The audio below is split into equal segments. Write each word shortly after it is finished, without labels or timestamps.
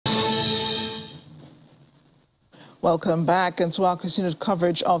Welcome back and to our continued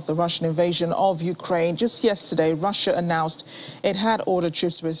coverage of the Russian invasion of Ukraine. Just yesterday, Russia announced it had ordered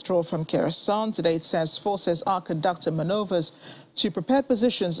troops to withdraw from Kherson. Today, it says forces are conducting maneuvers to prepare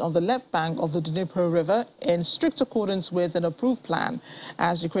positions on the left bank of the Dnipro River in strict accordance with an approved plan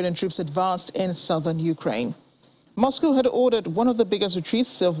as Ukrainian troops advanced in southern Ukraine. Moscow had ordered one of the biggest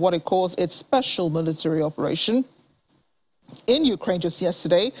retreats of what it calls its special military operation in Ukraine just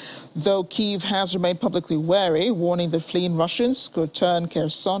yesterday, though Kyiv has remained publicly wary, warning the fleeing Russians could turn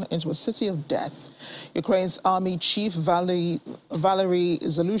Kherson into a city of death. Ukraine's army chief Valery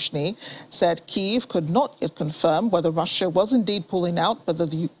Zaluzhny said Kyiv could not yet confirm whether Russia was indeed pulling out, but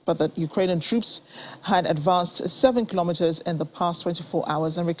that Ukrainian troops had advanced 7 kilometers in the past 24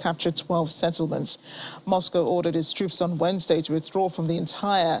 hours and recaptured 12 settlements. Moscow ordered its troops on Wednesday to withdraw from the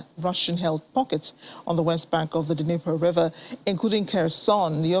entire Russian-held pocket on the west bank of the Dnipro River, including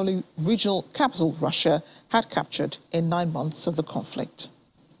Kherson, the only regional capital Russia had captured in 9 months of the conflict.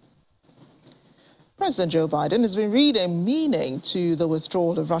 President Joe Biden has been reading meaning to the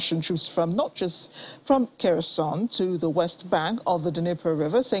withdrawal of Russian troops from not just from Kherson to the west bank of the Dnipro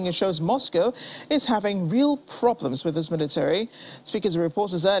River, saying it shows Moscow is having real problems with its military. Speaking to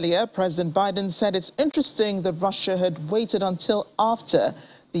reporters earlier, President Biden said it's interesting that Russia had waited until after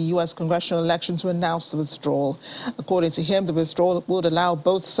the U.S. congressional election to announce the withdrawal. According to him, the withdrawal would allow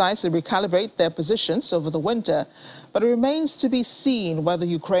both sides to recalibrate their positions over the winter, but it remains to be seen whether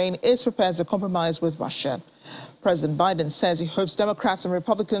Ukraine is prepared to compromise with Russia. President Biden says he hopes Democrats and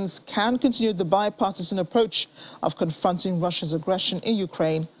Republicans can continue the bipartisan approach of confronting Russia's aggression in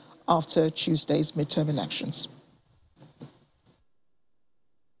Ukraine after Tuesday's midterm elections.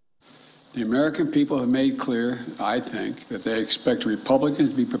 The American people have made clear, I think, that they expect Republicans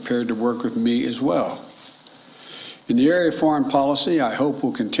to be prepared to work with me as well. In the area of foreign policy, I hope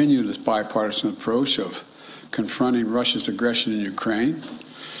we'll continue this bipartisan approach of confronting Russia's aggression in Ukraine.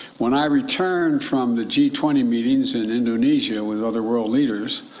 When I return from the G20 meetings in Indonesia with other world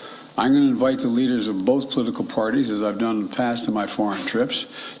leaders, I'm going to invite the leaders of both political parties, as I've done in the past in my foreign trips,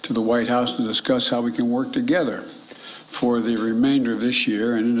 to the White House to discuss how we can work together for the remainder of this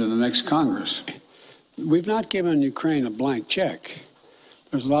year and into the next Congress. We've not given Ukraine a blank check.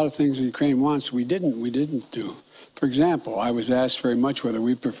 There's a lot of things that Ukraine wants we didn't do. For example, I was asked very much whether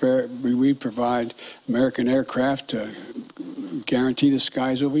we provide American aircraft to guarantee the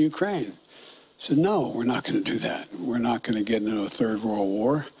skies over Ukraine. I said, no, we're not going to do that. We're not going to get into a third world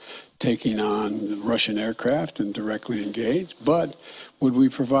war taking on Russian aircraft and directly engage. But would we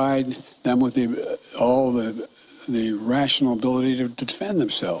provide them with all the rational ability to defend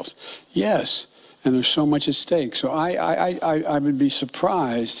themselves? Yes, and there's so much at stake. So I would be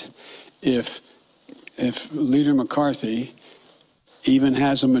surprised if Leader McCarthy even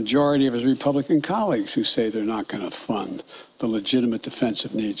has a majority of his Republican colleagues who say they're not going to fund the legitimate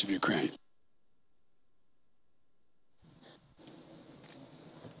defensive needs of Ukraine.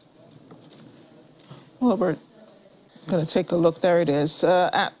 Well, we're going to take a look. There it is,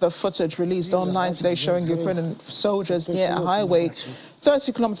 at the footage released online today showing Ukrainian soldiers near a highway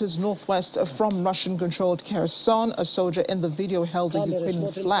 30 kilometers northwest from Russian-controlled Kherson. A soldier in the video held a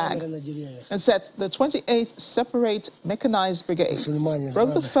Ukrainian flag and said the 28th Separate Mechanized Brigade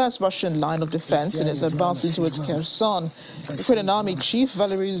broke the first Russian line of defense in its advance into its Kherson. Ukrainian Army Chief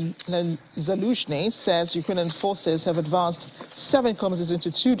Valery Zaluzhny says Ukrainian forces have advanced 7 kilometers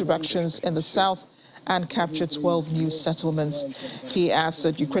into 2 directions in the south and captured 12 new settlements. He adds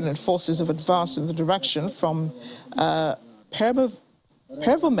that Ukrainian forces have advanced in the direction from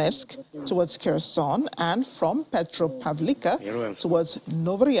Pervomysk towards Kherson and from Petropavlivka towards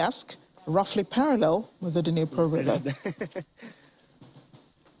Novorossiysk, roughly parallel with the Dnipro River.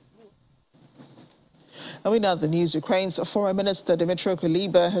 And we know the news. Ukraine's Foreign Minister Dmytro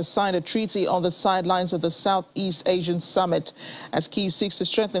Kuleba has signed a treaty on the sidelines of the Southeast Asian Summit as Kyiv seeks to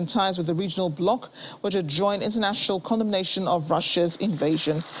strengthen ties with the regional bloc, which would join international condemnation of Russia's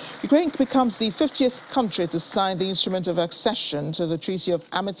invasion. Ukraine becomes the 50th country to sign the instrument of accession to the Treaty of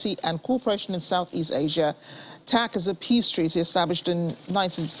Amity and Cooperation in Southeast Asia. TAC is a peace treaty established in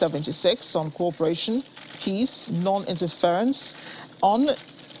 1976 on cooperation, peace, non-interference, on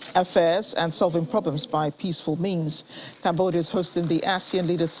affairs and solving problems by peaceful means. Cambodia is hosting the ASEAN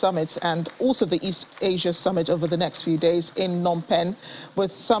Leaders Summit and also the East Asia Summit over the next few days in Phnom Penh,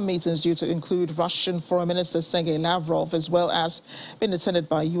 with some meetings due to include Russian Foreign Minister Sergei Lavrov, as well as being attended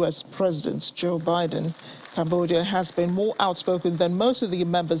by U.S. President Joe Biden. Cambodia has been more outspoken than most of the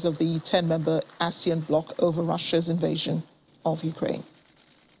members of the 10-member ASEAN bloc over Russia's invasion of Ukraine.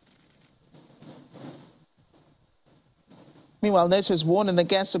 Meanwhile, NATO is warning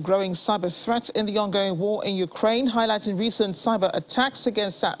against a growing cyber threat in the ongoing war in Ukraine, highlighting recent cyber attacks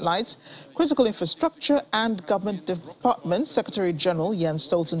against satellites, critical infrastructure and government departments. Secretary General Jens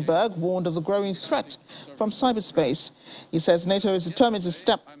Stoltenberg warned of the growing threat from cyberspace. He says NATO is determined to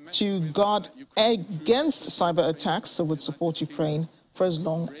step to guard against cyber attacks and would support Ukraine for as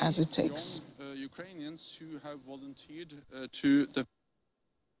long as it takes. Ukrainians who have volunteered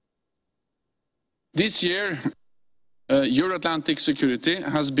This year, Euro-Atlantic security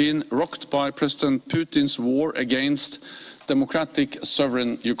has been rocked by President Putin's war against democratic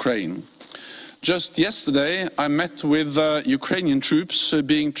sovereign Ukraine. Just yesterday, I met with Ukrainian troops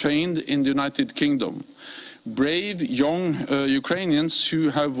being trained in the United Kingdom. Brave young Ukrainians who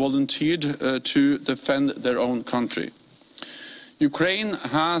have volunteered to defend their own country. Ukraine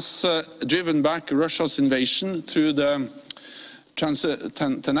has driven back Russia's invasion through the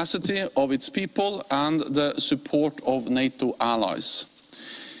tenacity of its people and the support of NATO allies.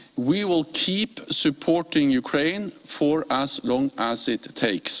 We will keep supporting Ukraine for as long as it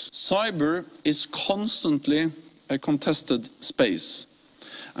takes. Cyber is constantly a contested space,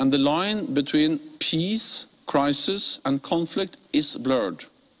 and the line between peace, crisis and conflict is blurred.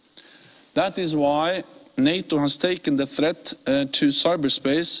 That is why NATO has taken the threat to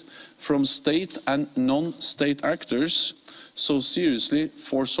cyberspace from state and non-state actors so seriously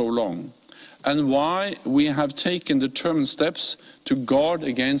for so long, and why we have taken determined steps to guard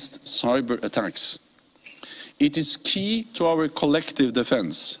against cyber attacks. It is key to our collective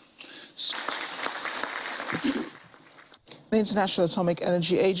defense. The International Atomic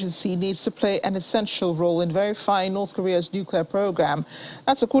Energy Agency needs to play an essential role in verifying North Korea's nuclear program.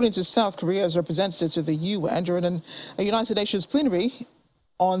 That's according to South Korea's representative to the UN during a United Nations plenary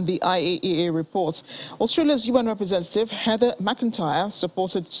on the IAEA reports. Australia's UN representative, Heather McIntyre,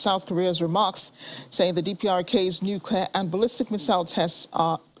 supported South Korea's remarks, saying the DPRK's nuclear and ballistic missile tests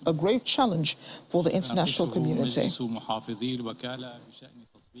are a grave challenge for the international community.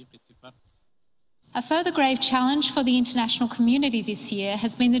 A further grave challenge for the international community this year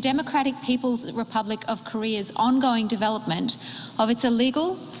has been the Democratic People's Republic of Korea's ongoing development of its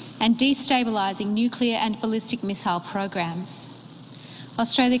illegal and destabilising nuclear and ballistic missile programs.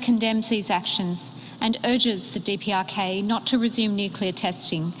 Australia condemns these actions and urges the DPRK not to resume nuclear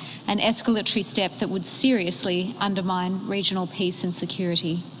testing, an escalatory step that would seriously undermine regional peace and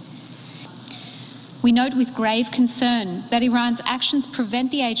security. We note with grave concern that Iran's actions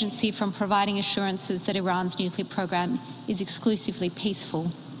prevent the agency from providing assurances that Iran's nuclear program is exclusively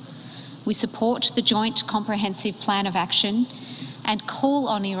peaceful. We support the Joint Comprehensive Plan of Action and call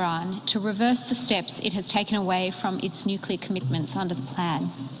on Iran to reverse the steps it has taken away from its nuclear commitments under the plan.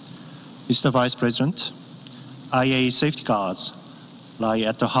 Mr. Vice President, IAEA safeguards lie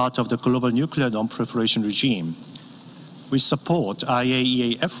at the heart of the global nuclear non-proliferation regime. We support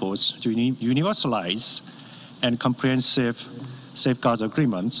IAEA efforts to universalize and comprehensive safeguards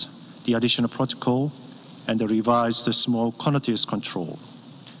agreements, the additional protocol, and the revised small quantities control.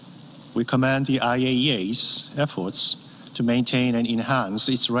 We commend the IAEA's efforts to maintain and enhance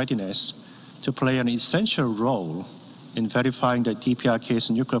its readiness to play an essential role in verifying the DPRK's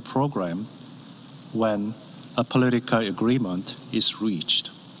nuclear program when a political agreement is reached.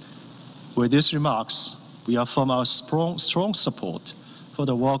 With these remarks, we affirm our strong support for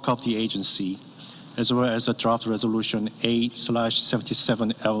the work of the agency, as well as the draft resolution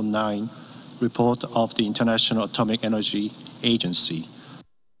A/77L9 report of the International Atomic Energy Agency.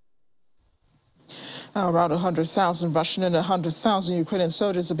 Around 100,000 Russian and 100,000 Ukrainian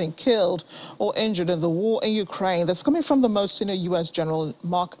soldiers have been killed or injured in the war in Ukraine. That's coming from the most senior U.S. General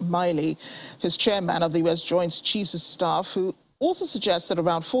Mark Milley, who's chairman of the U.S. Joint Chiefs of Staff, who also suggests that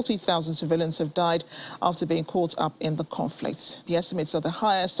around 40,000 civilians have died after being caught up in the conflict. The estimates are the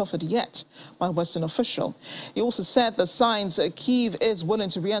highest offered yet by a Western official. He also said the signs Kyiv is willing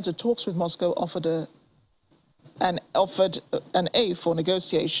to re-enter talks with Moscow offered an A for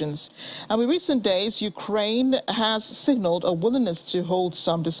negotiations. And in recent days, Ukraine has signaled a willingness to hold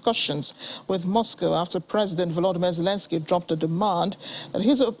some discussions with Moscow after President Volodymyr Zelensky dropped a demand that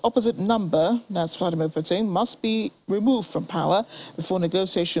his opposite number, that's Vladimir Putin, must be removed from power before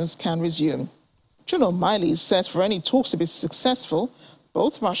negotiations can resume. General Milley says for any talks to be successful,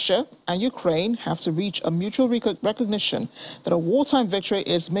 both Russia and Ukraine have to reach a mutual recognition that a wartime victory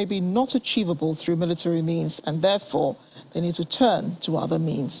is maybe not achievable through military means, and therefore they need to turn to other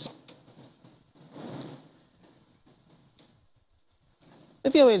means. The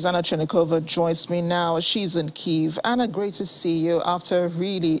VOA's Anna Chernikova joins me now. She's in Kyiv. Anna, great to see you after a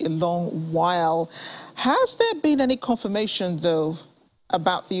really long while. Has there been any confirmation, though,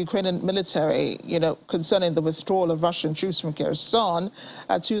 about the Ukrainian military, concerning the withdrawal of Russian troops from Kherson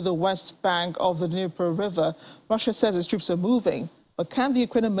to the west bank of the Dnieper River. Russia says its troops are moving, but can the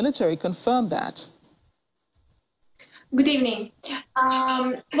Ukrainian military confirm that? Good evening.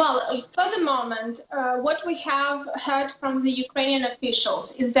 Well, for the moment, what we have heard from the Ukrainian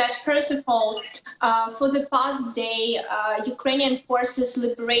officials is that, first of all, for the past day, Ukrainian forces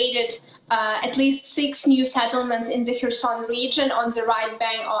liberated at least 6 new settlements in the Kherson region on the right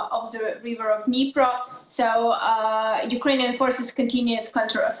bank of the river of Dnieper. So Ukrainian forces continue its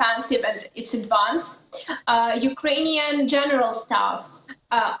counteroffensive and its advance. Ukrainian general staff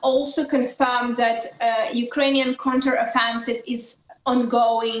also confirmed that Ukrainian counteroffensive is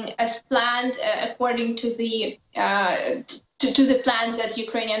ongoing as planned, according to the plans that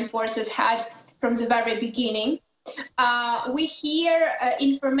Ukrainian forces had from the very beginning. We hear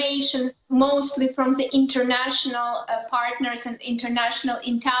information mostly from the international partners and international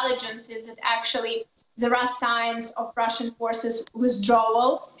intelligences that actually there are signs of Russian forces withdrawal,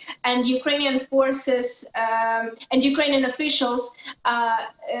 and Ukrainian forces and Ukrainian officials,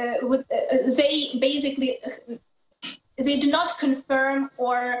 they do not confirm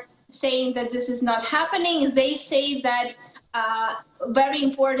or saying that this is not happening. They say that very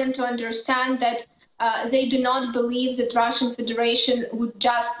important to understand that they do not believe that Russian Federation would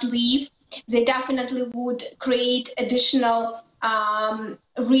just leave. They definitely would create additional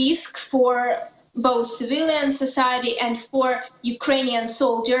risk for both civilian society and for Ukrainian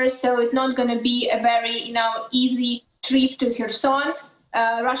soldiers. So it's not going to be a very, easy trip to Kherson.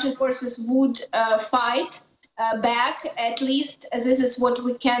 Russian forces would fight back. At least this is what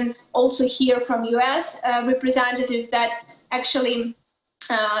we can also hear from U.S. Representatives, that actually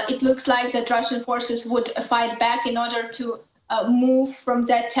it looks like that Russian forces would fight back in order to move from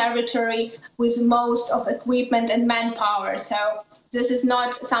that territory with most of equipment and manpower. So this is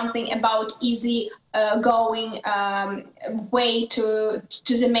not something about easy going way to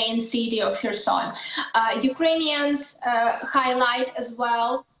the main city of Kherson. Ukrainians highlight as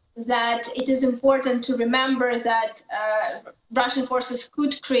well that it is important to remember that Russian forces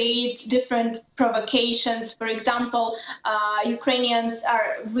could create different provocations. For example, Ukrainians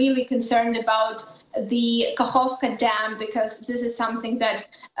are really concerned about the Kakhovka Dam, because this is something that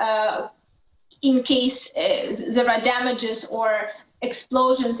in case there are damages or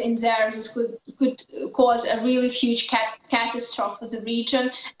explosions in there, this could cause a really huge catastrophe for the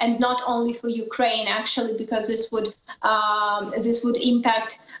region, and not only for Ukraine actually, because this would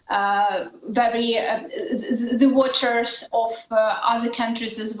impact the waters of other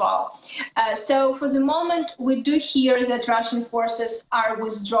countries as well. So for the moment, we do hear that Russian forces are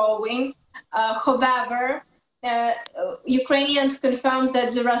withdrawing. However, Ukrainians confirmed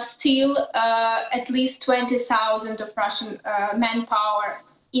that there are still at least 20,000 of Russian manpower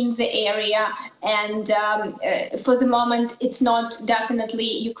in the area, and for the moment it's not definitely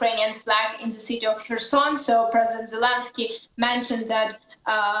Ukrainian flag in the city of Kherson. So President Zelensky mentioned that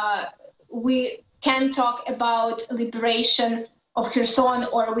we can talk about liberation of Kherson,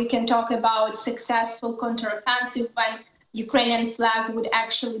 or we can talk about successful counteroffensive when Ukrainian flag would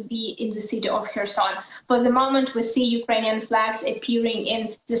actually be in the city of Kherson. For the moment, we see Ukrainian flags appearing in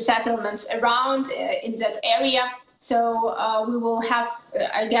the settlements around in that area. So we will have,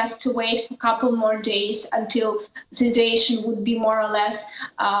 I guess, to wait for a couple more days until the situation would be more or less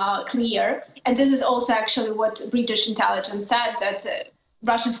clear. And this is also actually what British intelligence said, that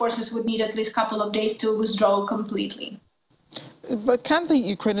Russian forces would need at least a couple of days to withdraw completely. But can the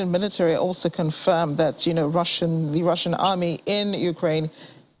Ukrainian military also confirm that, the Russian army in Ukraine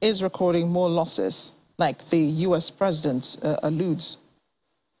is recording more losses, like the U.S. president alludes?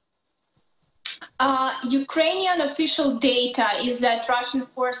 Ukrainian official data is that Russian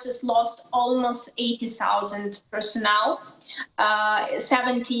forces lost almost 80,000 personnel,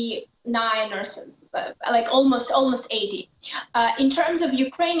 79 or so, like almost 80. In terms of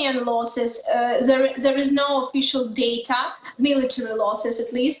Ukrainian losses, there is no official data, military losses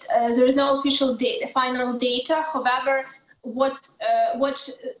at least. There is no official final data. However, what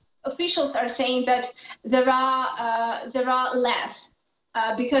officials are saying that there are less.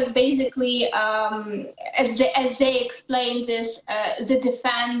 Because basically, as they explain this,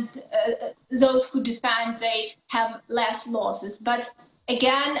 those who defend, they have less losses. But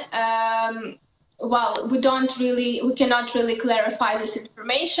again, well, we cannot really clarify this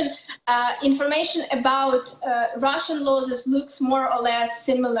information. Information about Russian losses looks more or less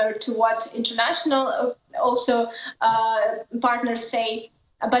similar to what international also partners say.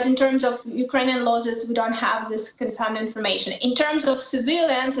 But in terms of Ukrainian losses, we don't have this confirmed information. In terms of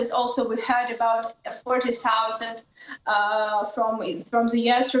civilians, as also we heard about 40,000 from the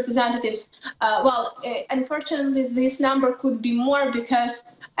U.S. representatives. Unfortunately, this number could be more because,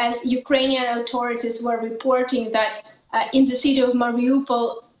 as Ukrainian authorities were reporting, that in the city of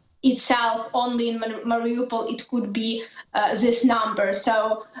Mariupol itself, only in Mariupol, it could be this number.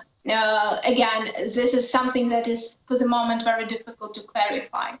 So again, this is something that is, for the moment, very difficult to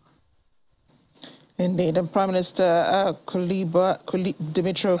clarify. Indeed, and Prime Minister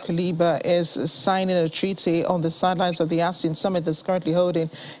Dmytro Kuleba is signing a treaty on the sidelines of the ASEAN summit that's currently holding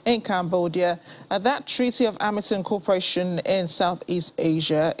in Cambodia. That treaty of amity and cooperation in Southeast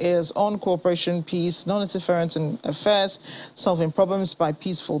Asia is on cooperation, peace, non-interference in affairs, solving problems by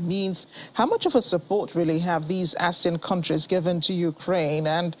peaceful means. How much of a support really have these ASEAN countries given to Ukraine?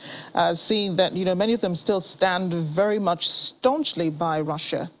 And seeing that, many of them still stand very much staunchly by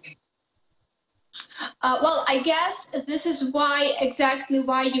Russia. Well, I guess this is exactly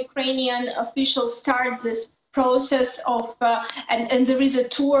why Ukrainian officials start this process of, and there is a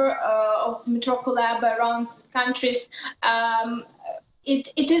tour of Dmytro Kuleba around these countries.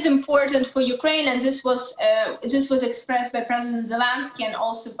 It is important for Ukraine, and this was expressed by President Zelensky and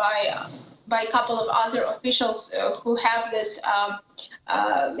also by a couple of other officials who have this,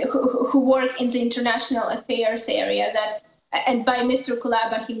 who work in the international affairs area, and by Mr.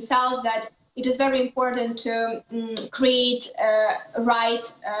 Kuleba himself, that it is very important to create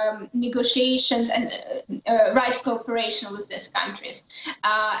right negotiations and right cooperation with these countries.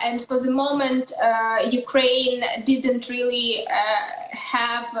 And for the moment, Ukraine didn't really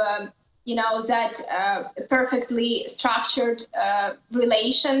have, that perfectly structured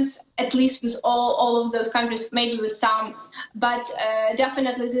relations, at least with all of those countries, maybe with some. But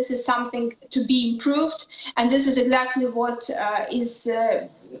definitely this is something to be improved. And this is exactly what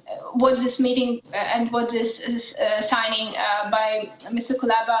this meeting and what this signing by Mr.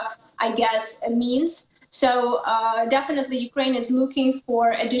 Kuleba, I guess, means. So definitely Ukraine is looking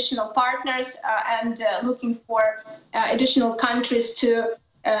for additional partners and looking for additional countries to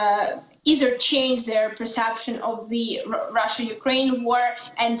either change their perception of the Russia-Ukraine war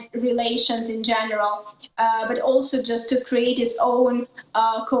and relations in general, but also just to create its own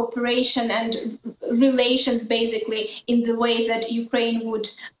cooperation and relations, basically, in the way that Ukraine would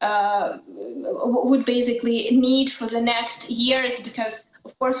basically need for the next years, because,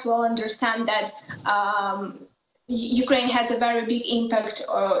 of course, we all understand that Ukraine has a very big impact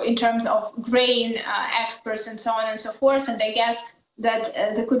in terms of grain exports and so on and so forth, and I guess that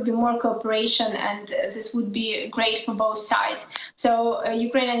there could be more cooperation, and this would be great for both sides. So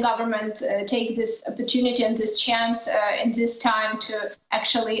Ukrainian government take this opportunity and this chance in this time to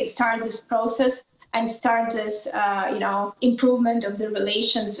actually start this process and start this, improvement of the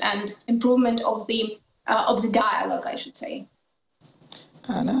relations and improvement of the dialogue, I should say.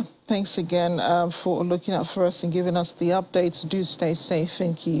 Anna, thanks again for looking out for us and giving us the updates. Do stay safe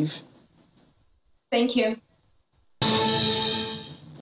in Kyiv. Thank you.